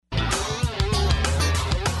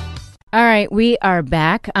All right, we are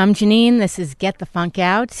back. I'm Janine. This is Get the Funk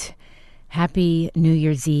Out. Happy New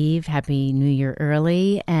Year's Eve. Happy New Year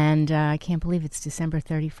early. And I can't believe it's December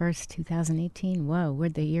 31st, 2018. Whoa,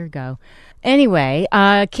 where'd the year go? Anyway,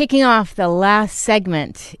 kicking off the last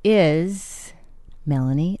segment is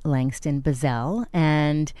Melanie Langston Bazell.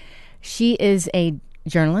 And she is a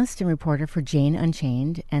journalist and reporter for Jane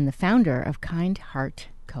Unchained and the founder of Kind Heart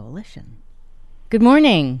Coalition. Good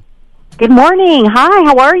morning. Good morning. Hi,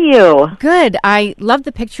 how are you? Good. I love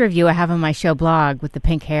the picture of you I have on my show blog with the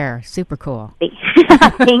pink hair. Super cool.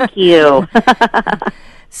 Thank you.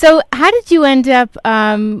 So how did you end up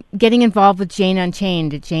getting involved with Jane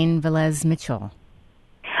Unchained, Jane Velez Mitchell?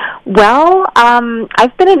 Well,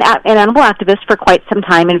 I've been an animal activist for quite some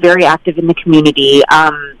time and very active in the community.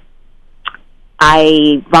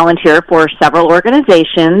 I volunteer for several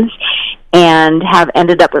organizations and have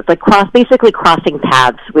ended up with basically crossing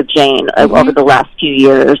paths with Jane over the last few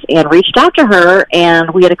years, and reached out to her, and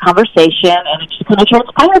we had a conversation, and it just kind of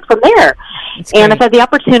transpired from there. And I've had the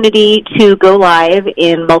opportunity to go live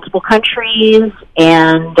in multiple countries,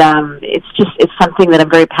 and it's something that I'm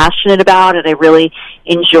very passionate about, and I really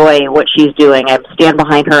enjoy what she's doing. I stand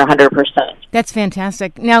behind her 100%. That's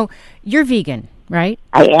fantastic. Now, you're vegan, right?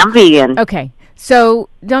 I am vegan. Okay. So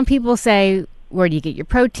don't people say, where do you get your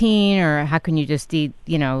protein, or how can you just eat,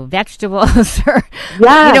 vegetables, or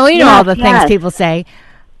all the things people say?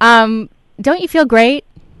 Don't you feel great?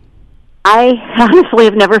 I honestly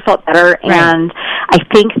have never felt better, and I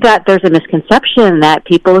think that there's a misconception that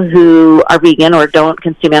people who are vegan or don't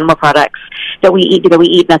consume animal products, that we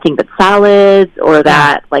eat nothing but salads, or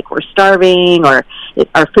that we're starving, or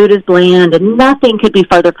our food is bland, and nothing could be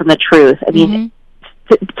farther from the truth. I mean.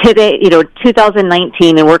 Today,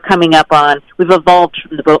 2019, and we're coming up on. We've evolved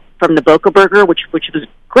from the Boca Burger, which was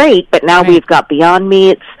great, but now we've got Beyond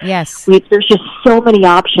Meats. Yes, there's just so many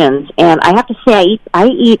options, and I have to say, I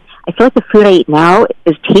feel like the food I eat now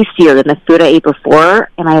is tastier than the food I ate before,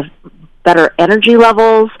 and I have better energy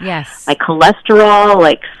levels. Yes, my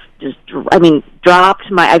cholesterol, dropped.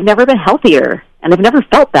 I've never been healthier, and I've never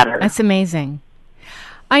felt better. That's amazing.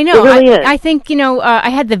 I know. It really is. I think, I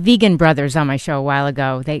had the Vegan Brothers on my show a while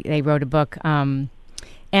ago. They wrote a book. And,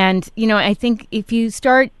 I think if you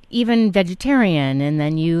start even vegetarian and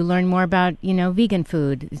then you learn more about, vegan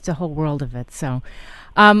food, it's a whole world of it. So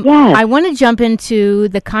yes. I want to jump into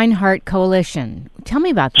the Kind Heart Coalition. Tell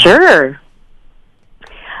me about that. Sure.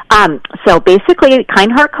 So basically,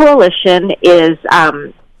 Kind Heart Coalition is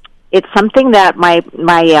it's something that my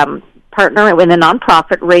partner in the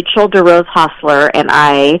nonprofit, Rachel DeRose Hostler, and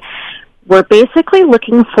I were basically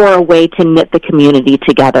looking for a way to knit the community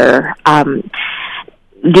together.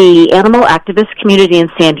 The animal activist community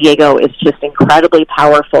in San Diego is just incredibly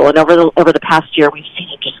powerful, and over the past year, we've seen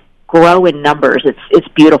it just grow in numbers. It's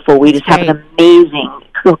beautiful. We just have an amazing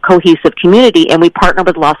cohesive community, and we partner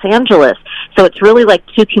with Los Angeles, so it's really like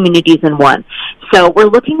two communities in one. So we're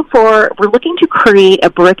looking to create a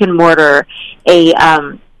brick and mortar,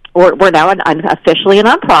 we're now officially a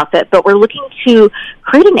nonprofit, but we're looking to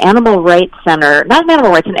create an animal rights center, not an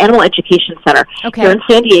animal rights, an animal education center here in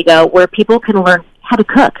San Diego, where people can learn how to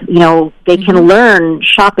cook. They can learn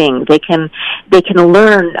shopping. They can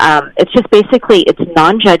learn. It's just basically, it's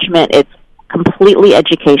non-judgment. It's completely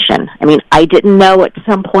education. I mean, I didn't know at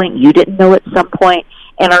some point. You didn't know at some point.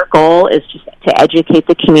 And our goal is just to educate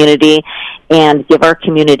the community and give our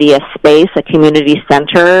community a space, a community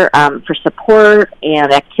center for support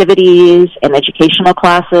and activities and educational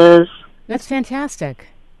classes. That's fantastic.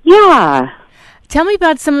 Yeah. Tell me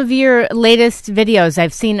about some of your latest videos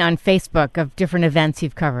I've seen on Facebook of different events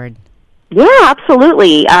you've covered. Yeah,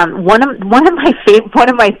 absolutely. One of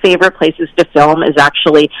my favorite places to film is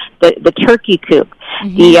actually the turkey coop.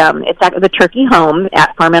 It's at the turkey home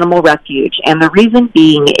at Farm Animal Refuge, and the reason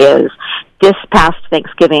being is this past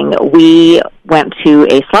Thanksgiving we went to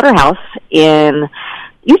a slaughterhouse in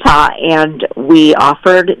Utah, and we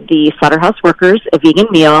offered the slaughterhouse workers a vegan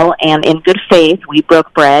meal, and in good faith we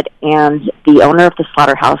broke bread, and the owner of the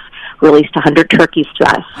slaughterhouse released 100 turkeys to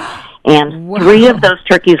us. And 3 of those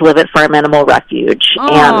turkeys live at Farm Animal Refuge,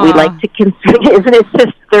 and we like to consider. Isn't it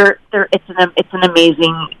just it's an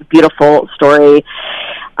amazing, beautiful story.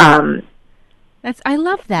 I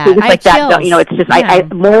love that. Things like that. It's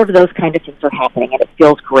just more of those kind of things are happening, and it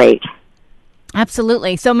feels great.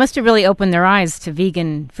 Absolutely. So it must have really opened their eyes to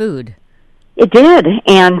vegan food. It did,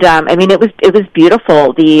 and it was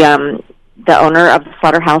beautiful. The the owner of the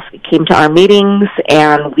slaughterhouse came to our meetings,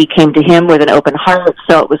 and we came to him with an open heart.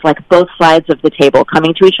 So it was like both sides of the table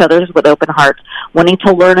coming to each other with open hearts, wanting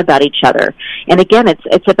to learn about each other. And again,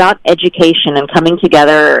 it's about education and coming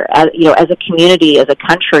together as, as a community, as a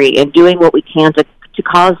country, and doing what we can to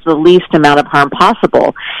cause the least amount of harm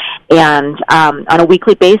possible. And on a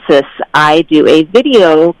weekly basis, I do a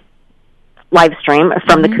video live stream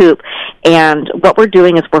from the coop, and what we're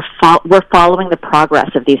doing is we're following the progress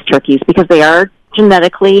of these turkeys because they are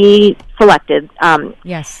genetically selected.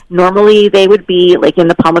 Yes. Normally, they would be like in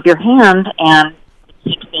the palm of your hand, and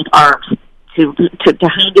you need arms to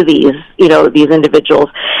hug these these individuals,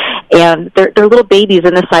 and they're little babies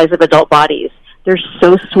in the size of adult bodies. They're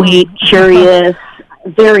so sweet, curious,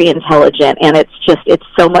 very intelligent, and it's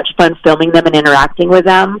so much fun filming them and interacting with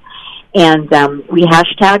them. And we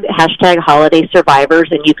hashtag Holiday Survivors,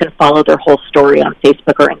 and you can follow their whole story on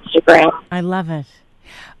Facebook or Instagram. I love it.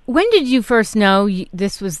 When did you first know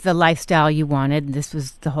this was the lifestyle you wanted? This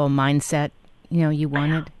was the whole mindset, you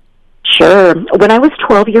wanted? Sure. When I was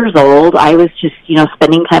 12 years old, I was just,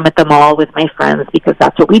 spending time at the mall with my friends because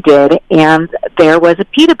that's what we did, and there was a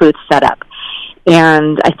PETA booth set up.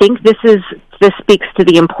 And I think this speaks to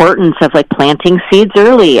the importance of like planting seeds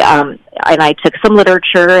early. And I took some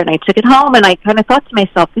literature and I took it home, and I kind of thought to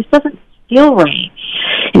myself, this doesn't feel right.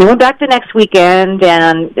 And I went back the next weekend,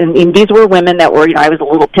 and these were women that were, I was a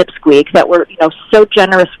little pipsqueak, that were, so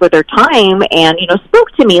generous with their time and,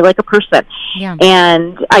 spoke to me like a person. Yeah.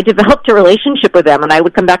 And I developed a relationship with them, and I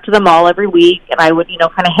would come back to the mall every week, and I would,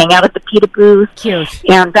 kind of hang out at the PETA booth. Cute.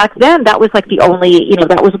 And back then, that was like the only,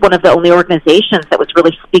 that was one of the only organizations that was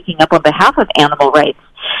really speaking up on behalf of animal rights.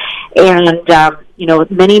 And,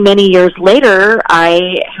 many, many years later,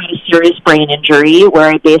 I had a serious brain injury where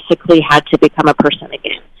I basically had to become a person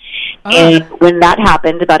again. Oh. And when that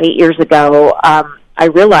happened about 8 years ago, I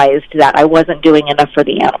realized that I wasn't doing enough for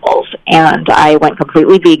the animals. And I went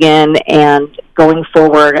completely vegan, and going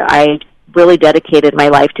forward, I really dedicated my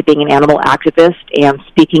life to being an animal activist and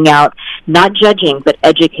speaking out, not judging, but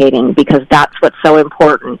educating, because that's what's so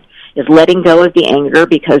important, is letting go of the anger,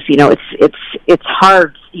 because, it's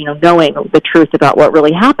hard, knowing the truth about what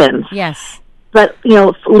really happens. Yes. But,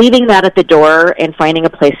 leaving that at the door and finding a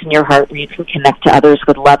place in your heart where you can connect to others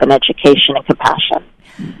with love and education and compassion.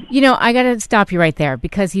 I got to stop you right there,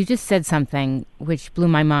 because you just said something which blew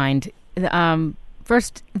my mind.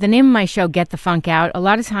 First, the name of my show, Get the Funk Out. A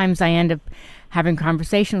lot of times I end up having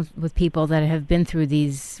conversations with people that have been through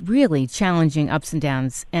these really challenging ups and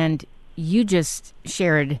downs, and you just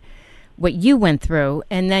shared what you went through,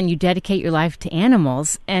 and then you dedicate your life to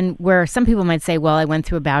animals. And where some people might say, well, I went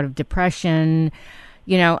through a bout of depression,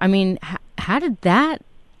 how did that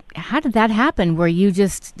happen, where you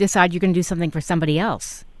just decide you're going to do something for somebody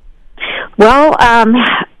else? Well,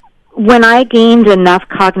 when I gained enough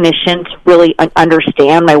cognition to really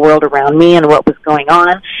understand my world around me and what was going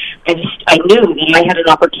on, I knew that I had an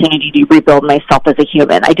opportunity to rebuild myself as a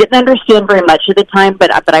human. I didn't understand very much at the time,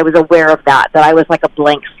 but I was aware of that I was like a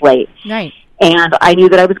blank slate. Right. And I knew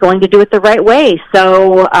that I was going to do it the right way.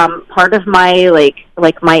 So part of my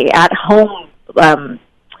my at home,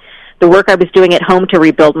 the work I was doing at home to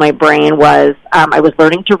rebuild my brain was I was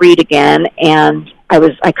learning to read again, and I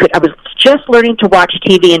was just learning to watch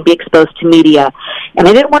TV and be exposed to media, and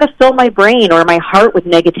I didn't want to fill my brain or my heart with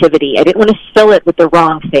negativity. I didn't want to fill it with the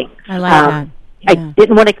wrong things. I like that. Yeah. I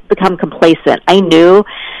didn't want to become complacent. I knew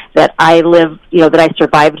that I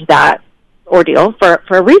survived that ordeal for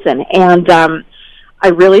a reason, and I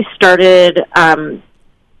really started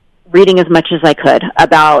reading as much as I could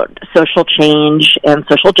about social change and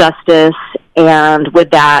social justice, and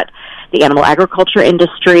with that, the animal agriculture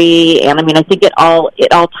industry, and I think it all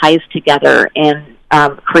ties together in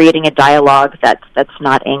creating a dialogue that's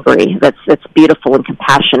not angry, that's beautiful and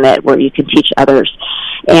compassionate, where you can teach others.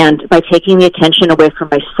 And by taking the attention away from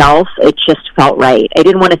myself, it just felt right. I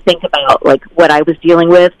didn't want to think about what I was dealing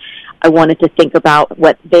with. I wanted to think about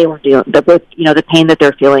what they were doing, the pain that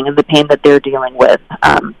they're feeling and the pain that they're dealing with.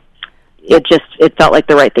 It felt like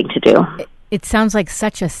the right thing to do. It sounds like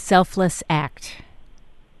such a selfless act.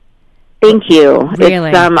 Thank you.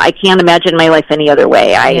 Really? I can't imagine my life any other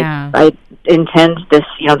way. I intend this,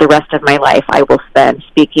 the rest of my life I will spend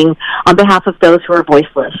speaking on behalf of those who are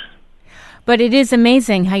voiceless. But it is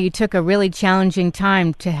amazing how you took a really challenging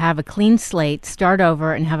time to have a clean slate, start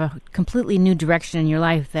over, and have a completely new direction in your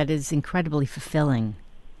life that is incredibly fulfilling.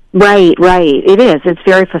 Right. It is. It's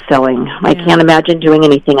very fulfilling. Yeah. I can't imagine doing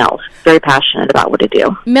anything else. Very passionate about what I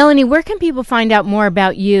do. Melanie, where can people find out more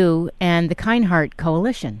about you and the Kind Heart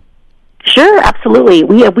Coalition? Sure, absolutely.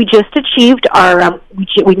 We just achieved our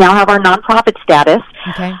we now have our nonprofit status,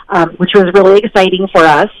 Okay. Which was really exciting for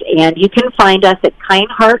us. And you can find us at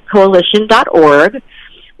kindheartcoalition.org.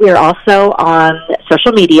 We are also on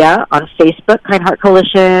social media, on Facebook, Kind Heart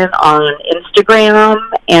Coalition, on Instagram,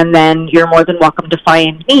 and then you're more than welcome to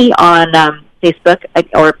find me on Facebook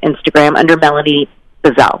or Instagram under Melanie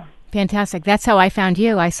Bazell. Fantastic. That's how I found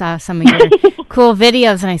you. I saw some of your cool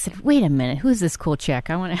videos, and I said, wait a minute, who's this cool chick?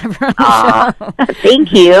 I want to have her on the show.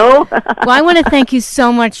 Thank you. Well, I want to thank you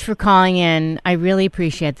so much for calling in. I really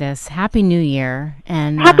appreciate this. Happy New Year.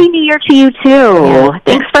 And Happy New Year to you, too. Yeah.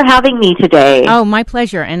 Thanks for having me today. Oh, my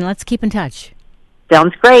pleasure. And let's keep in touch.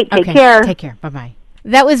 Sounds great. Take care. Take care. Bye-bye.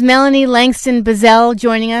 That was Melanie Langston Bazell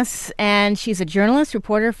joining us, and she's a journalist,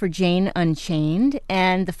 reporter for Jane Unchained,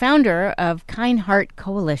 and the founder of Kind Heart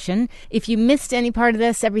Coalition. If you missed any part of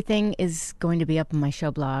this, everything is going to be up on my show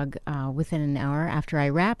blog within an hour after I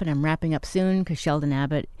wrap, and I'm wrapping up soon because Sheldon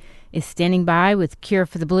Abbott is standing by with Cure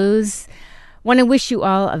for the Blues. Want to wish you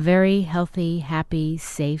all a very healthy, happy,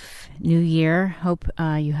 safe New Year. Hope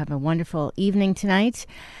you have a wonderful evening tonight.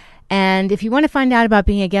 And if you want to find out about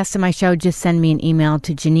being a guest on my show, just send me an email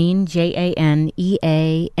to Janine, JANEANE,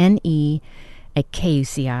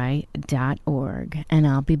 @KUCI.org. And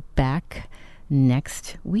I'll be back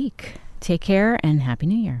next week. Take care and Happy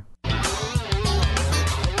New Year.